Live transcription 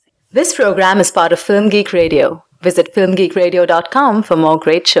This program is part of Film Geek Radio. Visit filmgeekradio.com for more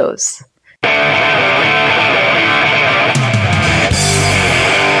great shows.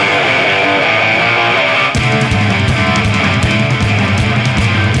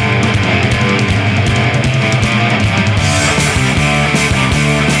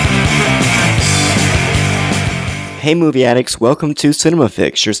 Hey movie addicts, welcome to Cinema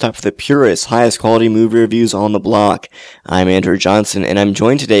Fix, your stop for the purest, highest quality movie reviews on the block. I'm Andrew Johnson, and I'm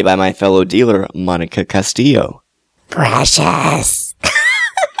joined today by my fellow dealer, Monica Castillo. Precious.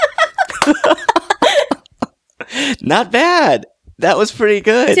 Not bad. That was pretty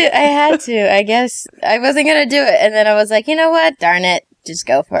good. I had to. I guess I wasn't going to do it. And then I was like, you know what? Darn it. Just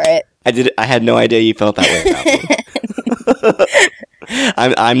go for it. I had no idea you felt that way about me.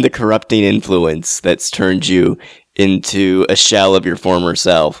 I'm the corrupting influence that's turned you into a shell of your former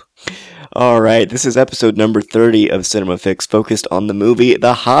self. Alright, this is episode number 30 of Cinema Fix, focused on the movie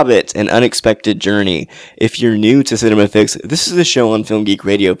The Hobbit, An Unexpected Journey. If you're new to Cinema Fix, this is a show on Film Geek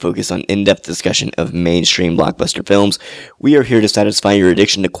Radio focused on in-depth discussion of mainstream blockbuster films. We are here to satisfy your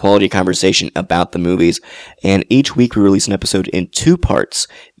addiction to quality conversation about the movies, and each week we release an episode in two parts.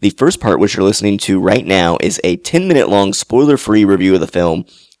 The first part, which you're listening to right now, is a 10-minute long spoiler-free review of the film.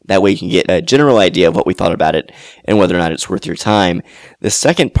 That way you can get a general idea of what we thought about it and whether or not it's worth your time. The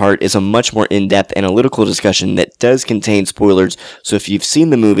second part is a much more in-depth analytical discussion that does contain spoilers, so if you've seen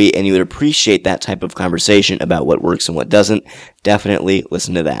the movie and you would appreciate that type of conversation about what works and what doesn't, definitely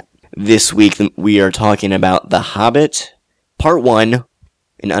listen to that. This week we are talking about The Hobbit, Part 1,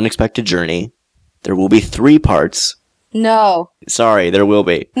 An Unexpected Journey. There will be 3 parts. No. Sorry, there will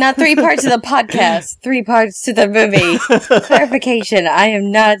be. Not 3 parts of the podcast. 3 parts to the movie. Clarification, I am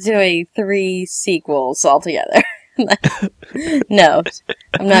not doing 3 sequels altogether. No,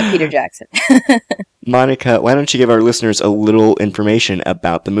 I'm not Peter Jackson. Monica, why don't you give our listeners a little information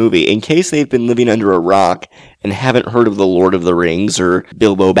about the movie, in case they've been living under a rock and haven't heard of The Lord of the Rings or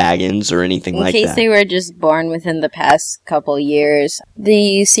Bilbo Baggins or anything like that. In case they were just born within the past couple years,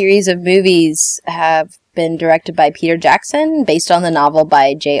 the series of movies have been directed by Peter Jackson, based on the novel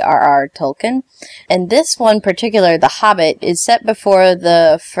by J.R.R. Tolkien. And this one particular, The Hobbit, is set before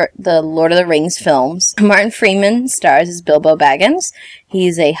the Lord of the Rings films. Martin Freeman stars as Bilbo Baggins.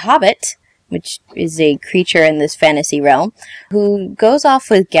 He's a hobbit, which is a creature in this fantasy realm, who goes off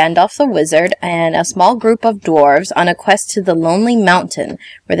with Gandalf the Wizard and a small group of dwarves on a quest to the Lonely Mountain,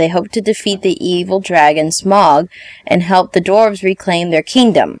 where they hope to defeat the evil dragon Smaug and help the dwarves reclaim their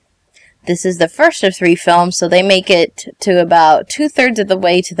kingdom. This is the first of 3 films, so they make it to about 2/3 of the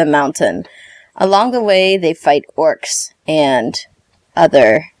way to the mountain. Along the way, they fight orcs and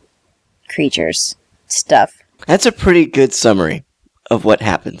other creatures. Stuff. That's a pretty good summary of what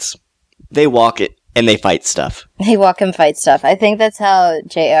happens. They walk it, and they fight stuff. They walk and fight stuff. I think that's how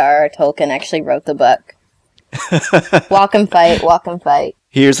J.R.R. Tolkien actually wrote the book. Walk and fight, walk and fight.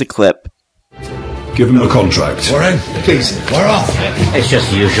 Here's a clip. Give him the contract. Warren, please, we're off. It's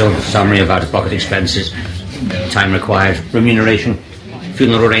just the usual summary of out-of-pocket expenses, time required, remuneration,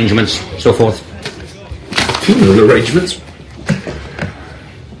 funeral arrangements, so forth. Funeral arrangements?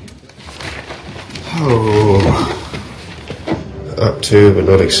 Oh. Up to, but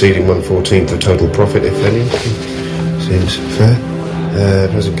not exceeding 1/14 of total profit, if any. Seems fair.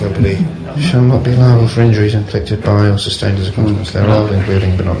 Present company shall not be liable for injuries inflicted by or sustained as a consequence thereof,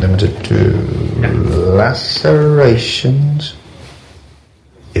 including but not limited to lacerations,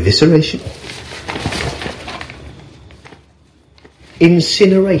 evisceration,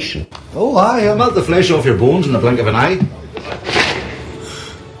 incineration. Oh, aye, I'll melt the flesh off your bones in the blink of an eye.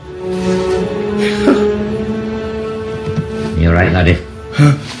 You alright, laddie?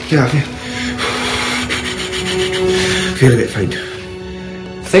 Yeah, feel a bit faint.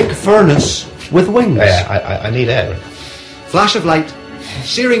 Think furnace with wings. I need air. Flash of light,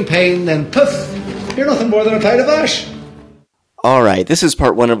 searing pain, then poof! You're nothing more than a cloud of ash. Alright, this is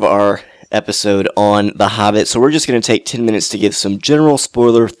part 1 of our episode on The Hobbit, so we're just going to take 10 minutes to give some general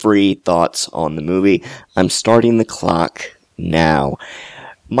spoiler-free thoughts on the movie. I'm starting the clock now.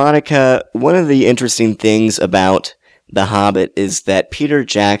 Monica, one of the interesting things about The Hobbit is that Peter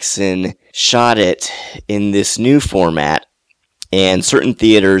Jackson shot it in this new format, and certain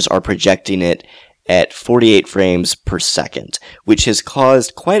theaters are projecting it at 48 frames per second, which has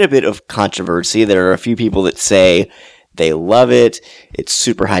caused quite a bit of controversy. There are a few people that say they love it, it's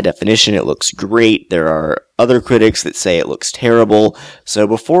super high definition, it looks great. There are other critics that say it looks terrible. So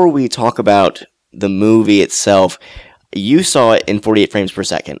before we talk about the movie itself, you saw it in 48 frames per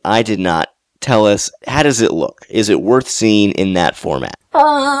second. I did not. Tell us, how does it look? Is it worth seeing in that format?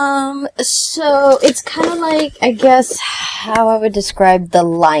 So it's kind of like, I guess, how I would describe the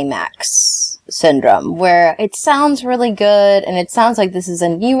Limax syndrome, where it sounds really good and it sounds like this is a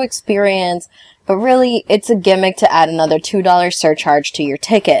new experience, but really it's a gimmick to add another $2 surcharge to your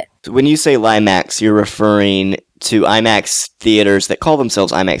ticket. When you say Limax, you're referring to IMAX theaters that call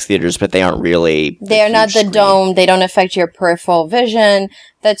themselves IMAX theaters, but they aren't really. They are not the dome. They don't affect your peripheral vision.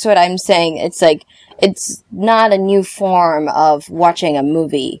 That's what I'm saying. It's like, it's not a new form of watching a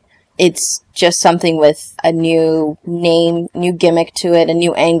movie. It's just something with a new name, new gimmick to it, a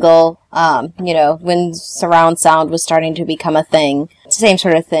new angle. When surround sound was starting to become a thing. It's the same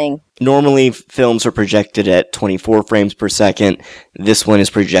sort of thing. Normally, films are projected at 24 frames per second. This one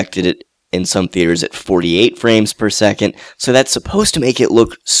is projected in some theaters at 48 frames per second. So that's supposed to make it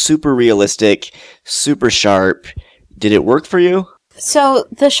look super realistic, super sharp. Did it work for you? So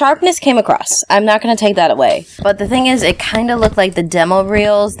the sharpness came across. I'm not going to take that away. But the thing is, it kind of looked like the demo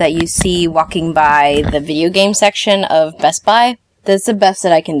reels that you see walking by the video game section of Best Buy. That's the best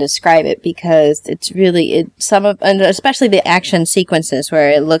that I can describe it, because it's really, and especially the action sequences where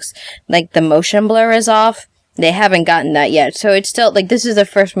it looks like the motion blur is off. They haven't gotten that yet. So it's still, like, this is the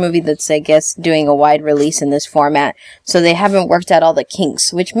first movie that's, I guess, doing a wide release in this format. So they haven't worked out all the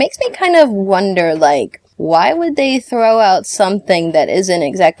kinks, which makes me kind of wonder, like, why would they throw out something that isn't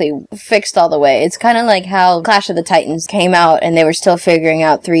exactly fixed all the way? It's kind of like how Clash of the Titans came out and they were still figuring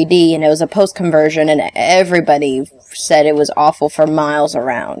out 3D, and it was a post-conversion and everybody said it was awful for miles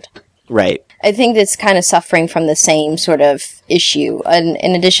around. Right. I think it's kind of suffering from the same sort of issue. And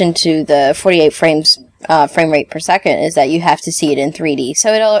in addition to the 48 frame rate per second, is that you have to see it in 3D.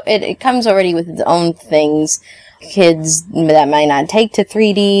 So it comes already with its own things. Kids that might not take to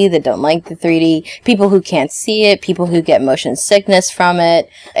 3D, that don't like the 3D, people who can't see it, people who get motion sickness from it.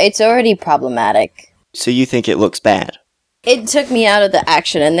 It's already problematic. So you think it looks bad? It took me out of the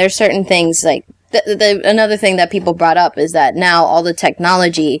action, and there's certain things like another thing that people brought up is that now all the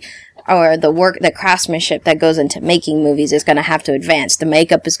technology or the work, the craftsmanship that goes into making movies is going to have to advance. The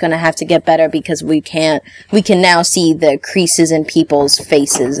makeup is going to have to get better because we can now see the creases in people's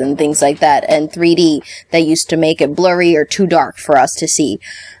faces and things like that. And 3D, they used to make it blurry or too dark for us to see.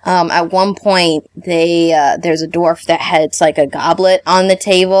 At one point, there's a dwarf that had, it's like a goblet on the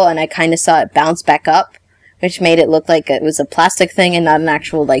table, and I kind of saw it bounce back up, which made it look like it was a plastic thing and not an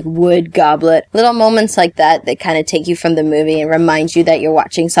actual, like, wood goblet. Little moments like that kind of take you from the movie and remind you that you're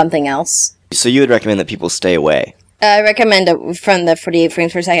watching something else. So you would recommend that people stay away? I recommend it from the 48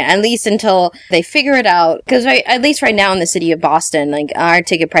 frames per second, at least until they figure it out. Because at least right now in the city of Boston, like, our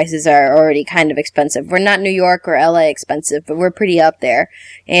ticket prices are already kind of expensive. We're not New York or LA expensive, but we're pretty up there.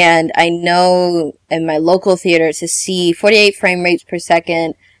 And I know in my local theater to see 48 frame rates per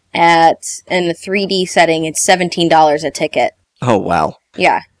second in the 3D setting, it's $17 a ticket. Oh, wow.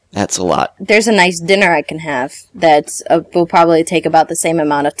 Yeah. That's a lot. There's a nice dinner I can have that will probably take about the same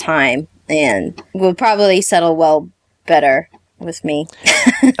amount of time and will probably settle well better with me.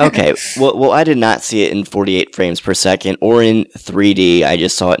 Okay. Well, I did not see it in 48 frames per second or in 3D. I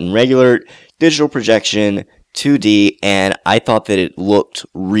just saw it in regular digital projection, 2D, and I thought that it looked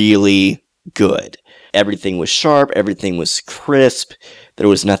really good. Everything was sharp, everything was crisp, there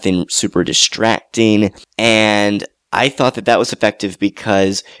was nothing super distracting, and I thought that was effective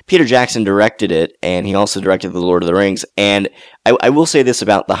because Peter Jackson directed it, and he also directed The Lord of the Rings, and I will say this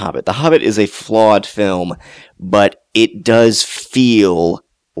about The Hobbit. The Hobbit is a flawed film, but it does feel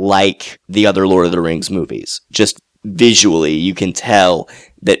like the other Lord of the Rings movies. Just visually, you can tell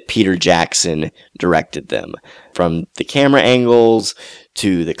that Peter Jackson directed them. From the camera angles,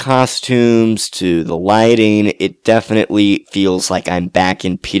 to the costumes, to the lighting, it definitely feels like I'm back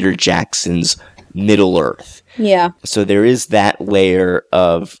in Peter Jackson's Middle-earth. Yeah. So there is that layer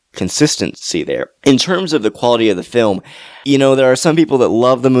of consistency there. In terms of the quality of the film, there are some people that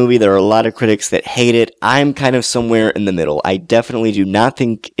love the movie, there are a lot of critics that hate it. I'm kind of somewhere in the middle. I definitely do not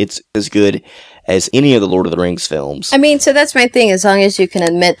think it's as good as any of the Lord of the Rings films. I mean, so that's my thing, as long as you can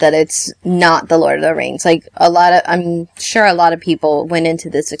admit that it's not the Lord of the Rings. Like, I'm sure a lot of people went into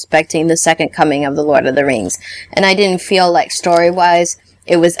this expecting the second coming of the Lord of the Rings. And I didn't feel like story-wise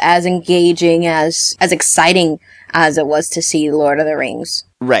it was as engaging, as exciting as it was to see Lord of the Rings.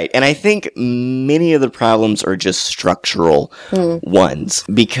 Right, and I think many of the problems are just structural ones,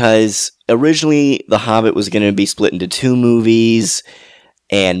 because originally The Hobbit was going to be split into 2 movies,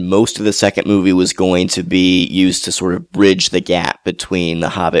 and most of the second movie was going to be used to sort of bridge the gap between The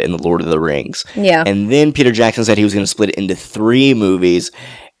Hobbit and The Lord of the Rings. Yeah. And then Peter Jackson said he was going to split it into 3 movies,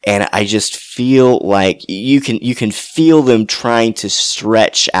 and I just feel like you can feel them trying to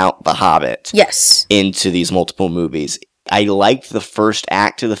stretch out The Hobbit. Yes. Into these multiple movies. I liked the first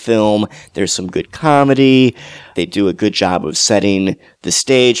act of the film. There's some good comedy. They do a good job of setting the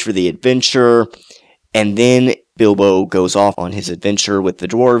stage for the adventure. And then Bilbo goes off on his adventure with the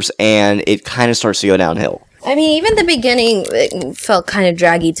dwarves, and it kind of starts to go downhill. I mean, even the beginning it felt kind of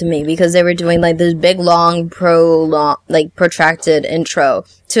draggy to me because they were doing like this big, long, protracted intro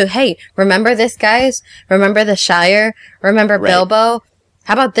to, hey, remember this, guys? Remember the Shire? Remember Bilbo?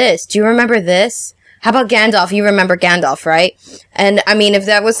 How about this? Do you remember this? How about Gandalf? You remember Gandalf, right? And I mean, if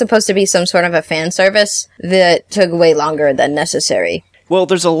that was supposed to be some sort of a fan service, that took way longer than necessary. Well,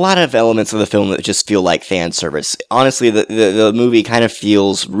 there's a lot of elements of the film that just feel like fan service. Honestly, the movie kind of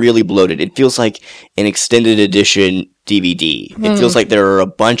feels really bloated. It feels like an extended edition DVD. It feels like there are a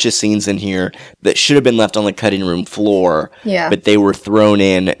bunch of scenes in here that should have been left on the cutting room floor, but they were thrown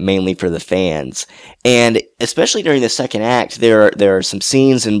in mainly for the fans. And especially during the second act, there are some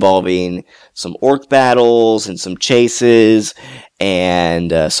scenes involving some orc battles and some chases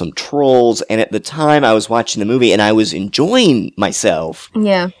and some trolls. And at the time, I was watching the movie and I was enjoying myself.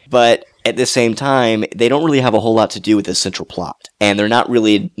 Yeah. But at the same time, they don't really have a whole lot to do with the central plot. And they're not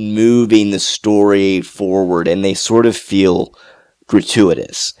really moving the story forward, and they sort of feel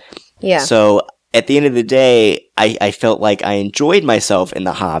gratuitous. Yeah. So at the end of the day, I felt like I enjoyed myself in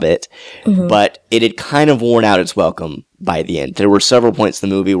The Hobbit, but it had kind of worn out its welcome by the end. There were several points in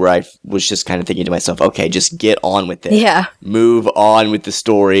the movie where I was just kind of thinking to myself, okay, just get on with it. Yeah. Move on with the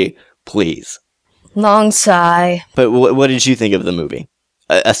story, please. Long sigh. But what did you think of the movie?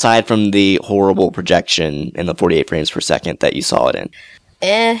 Aside from the horrible projection and the 48 frames per second that you saw it in.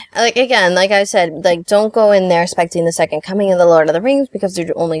 Like I said, don't go in there expecting the second coming of the Lord of the Rings because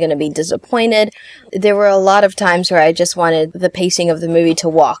you're only going to be disappointed. There were a lot of times where I just wanted the pacing of the movie to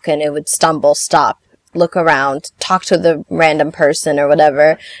walk and it would stumble, stop, look around, talk to the random person or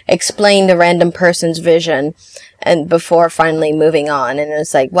whatever, explain the random person's vision, and before finally moving on. And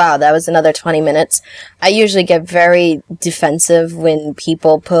it's like, wow, that was another 20 minutes. I usually get very defensive when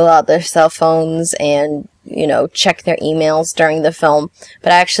people pull out their cell phones and, check their emails during the film.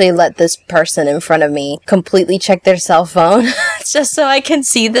 But I actually let this person in front of me completely check their cell phone just so I can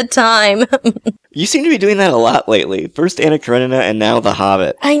see the time. You seem to be doing that a lot lately. First Anna Karenina and now The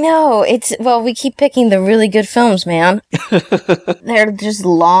Hobbit. I know. We keep picking the really good films, man. They're just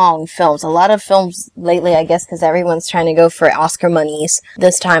long films. A lot of films lately, I guess, because everyone's trying to go for Oscar monies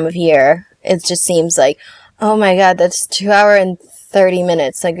this time of year. It just seems like, oh my god, that's 2 hours and 30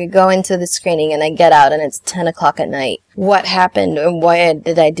 minutes. I could go into the screening and I get out and it's 10 o'clock at night. What happened and why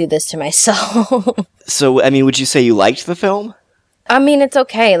did I do this to myself? So, I mean, would you say you liked the film? I mean, it's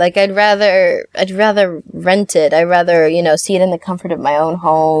okay. I'd rather rent it. I'd rather, see it in the comfort of my own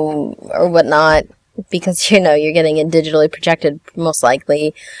home or whatnot. Because, you're getting it digitally projected, most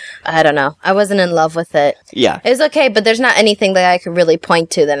likely. I don't know. I wasn't in love with it. Yeah. It was okay, but there's not anything that I could really point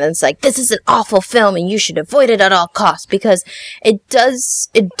to that it's like, this is an awful film and you should avoid it at all costs. Because it does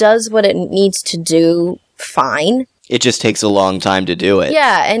what it needs to do fine. It just takes a long time to do it.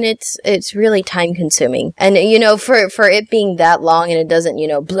 Yeah, and it's really time consuming. And, for it being that long and it doesn't,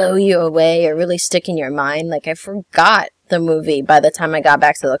 blow you away or really stick in your mind, I forgot the movie by the time I got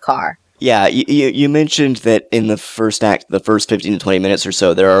back to the car. Yeah, you mentioned that in the first act, the first 15 to 20 minutes or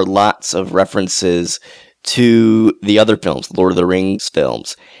so, there are lots of references to the other films, Lord of the Rings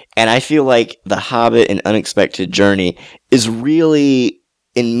films. And I feel like The Hobbit and Unexpected Journey is really,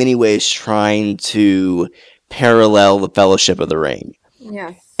 in many ways, trying to parallel the Fellowship of the Ring.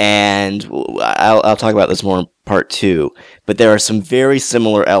 Yeah. And I'll talk about this more in part 2. But there are some very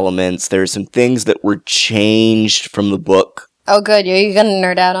similar elements. There are some things that were changed from the book. Oh, good. Are you going to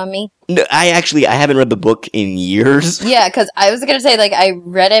nerd out on me? No, I haven't read the book in years. Yeah, because I was going to say, I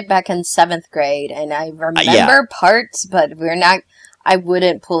read it back in 7th grade, and I remember parts, but I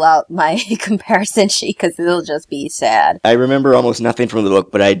wouldn't pull out my comparison sheet, because it'll just be sad. I remember almost nothing from the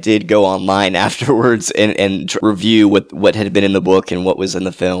book, but I did go online afterwards and review what had been in the book and what was in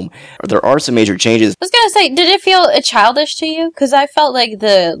the film. There are some major changes. I was going to say, did it feel childish to you? Because I felt like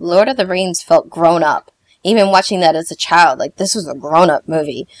the Lord of the Rings felt grown up. Even watching that as a child, this was a grown-up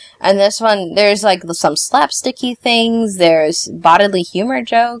movie. And this one, there's, some slapsticky things, there's bodily humor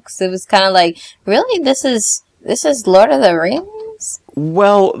jokes. It was kind of really, this is Lord of the Rings?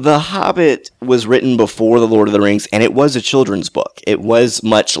 Well, The Hobbit was written before The Lord of the Rings, and it was a children's book. It was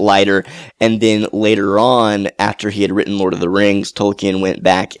much lighter, and then later on, after he had written Lord of the Rings, Tolkien went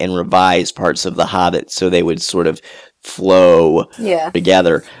back and revised parts of The Hobbit so they would sort of flow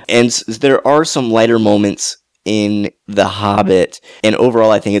together. And there are some lighter moments in The Hobbit, and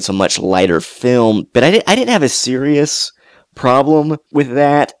overall I think it's a much lighter film, but I didn't have a serious problem with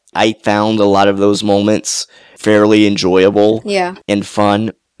that. I found a lot of those moments fairly enjoyable and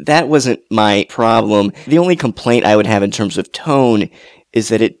fun. That wasn't my problem. The only complaint I would have in terms of tone is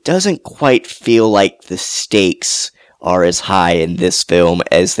that it doesn't quite feel like the stakes are as high in this film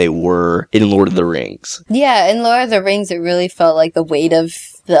as they were in Lord of the Rings. Yeah, in Lord of the Rings, it really felt like the weight of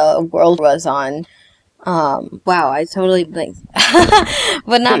the world was on. Wow, I totally blinked.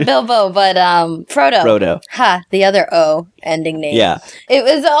 But not Bilbo, but Frodo. Frodo. Ha, the other O ending name. Yeah. It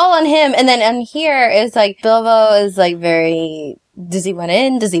was all on him. And then on here, it's like Bilbo is like very... Does he went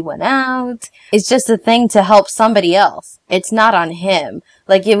in? Does he went out? It's just a thing to help somebody else. It's not on him.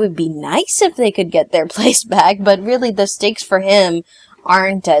 Like, it would be nice if they could get their place back, but really the stakes for him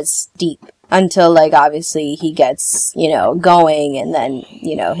aren't as deep until, like, obviously he gets, going, and then,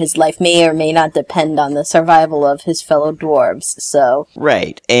 his life may or may not depend on the survival of his fellow dwarves, so.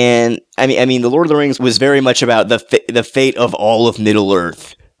 Right. And, I mean, The Lord of the Rings was very much about the fate of all of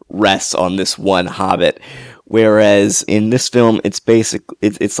Middle-earth rests on this one hobbit. Whereas in this film,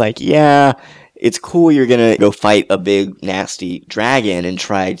 it's like, yeah, it's cool you're gonna go fight a big, nasty dragon and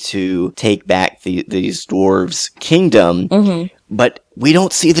try to take back these dwarves' kingdom, but we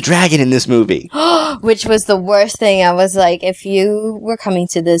don't see the dragon in this movie. Which was the worst thing. I was like, if you were coming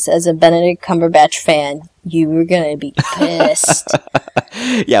to this as a Benedict Cumberbatch fan, you were gonna be pissed.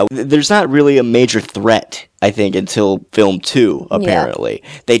 Yeah, there's not really a major threat, I think, until film 2, apparently. Yeah.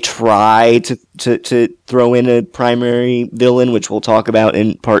 They try to throw in a primary villain, which we'll talk about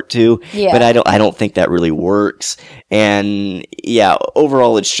in part 2, but I don't think that really works. And yeah,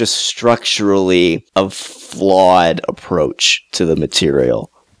 overall, it's just structurally a flawed approach to the material.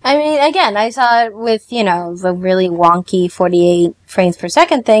 I mean, again, I saw it with, the really wonky 48 frames per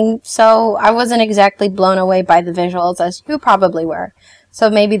second thing, so I wasn't exactly blown away by the visuals as you probably were. So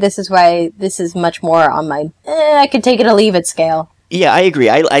maybe this is why this is much more on my, I could take it or leave it scale. Yeah, I agree.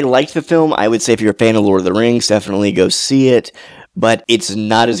 I liked the film. I would say if you're a fan of Lord of the Rings, definitely go see it. But it's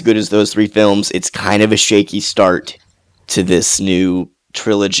not as good as those 3 films. It's kind of a shaky start to this new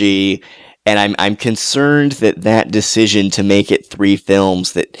trilogy. And I'm concerned that decision to make it 3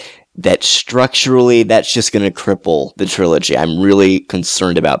 films, that structurally, that's just going to cripple the trilogy. I'm really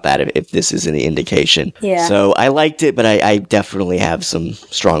concerned about that if this is any indication. Yeah. So I liked it, but I definitely have some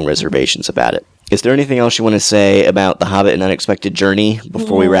strong reservations about it. Is there anything else you want to say about The Hobbit: An Unexpected Journey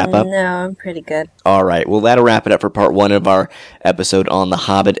before we wrap up? No, I'm pretty good. All right. Well, that'll wrap it up for part 1 of our episode on The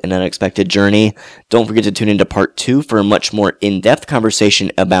Hobbit: An Unexpected Journey. Don't forget to tune into part 2 for a much more in-depth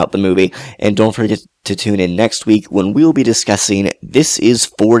conversation about the movie. And don't forget to tune in next week when we'll be discussing This Is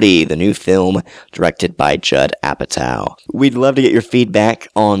 40, the new film directed by Judd Apatow. We'd love to get your feedback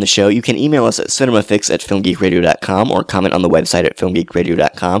on the show. You can email us at cinemafix@filmgeekradio.com or comment on the website at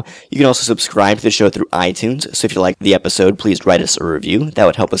filmgeekradio.com. You can also subscribe to the show through iTunes, so if you like the episode, please write us a review. That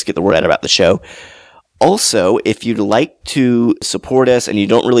would help us get the word out about the show. Also, if you'd like to support us and you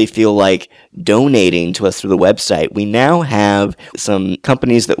don't really feel like donating to us through the website, we now have some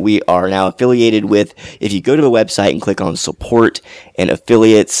companies that we are now affiliated with. If you go to the website and click on support and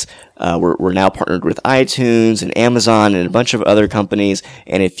affiliates, we're now partnered with iTunes and Amazon and a bunch of other companies.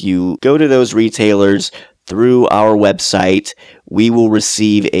 And if you go to those retailers through our website, we will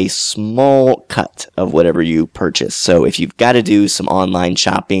receive a small cut of whatever you purchase. So if you've got to do some online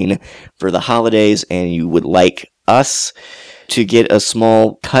shopping for the holidays and you would like us to get a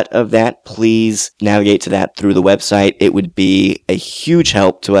small cut of that, please navigate to that through the website. It would be a huge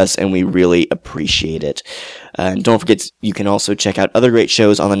help to us and we really appreciate it. And don't forget, you can also check out other great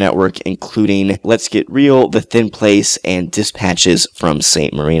shows on the network, including Let's Get Real, The Thin Place, and Dispatches from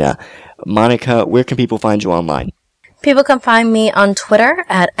St. Marina. Monica, where can people find you online? People can find me on Twitter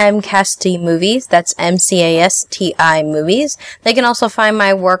at MCASTIMovies. That's MCASTI Movies. They can also find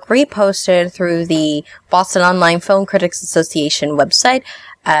my work reposted through the Boston Online Film Critics Association website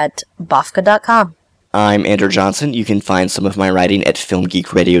at bofka.com. I'm Andrew Johnson. You can find some of my writing at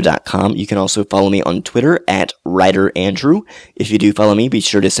filmgeekradio.com. You can also follow me on Twitter at WriterAndrew. If you do follow me, be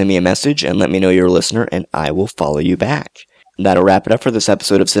sure to send me a message and let me know you're a listener, and I will follow you back. That'll wrap it up for this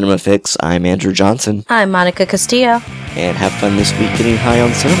episode of Cinema Fix. I'm Andrew Johnson. I'm Monica Castillo. And have fun this week getting high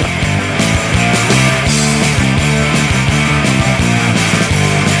on cinema.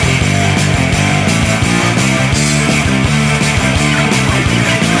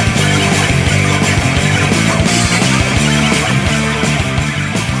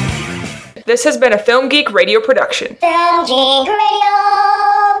 This has been a Film Geek Radio production. Film Geek Radio.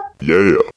 Yeah.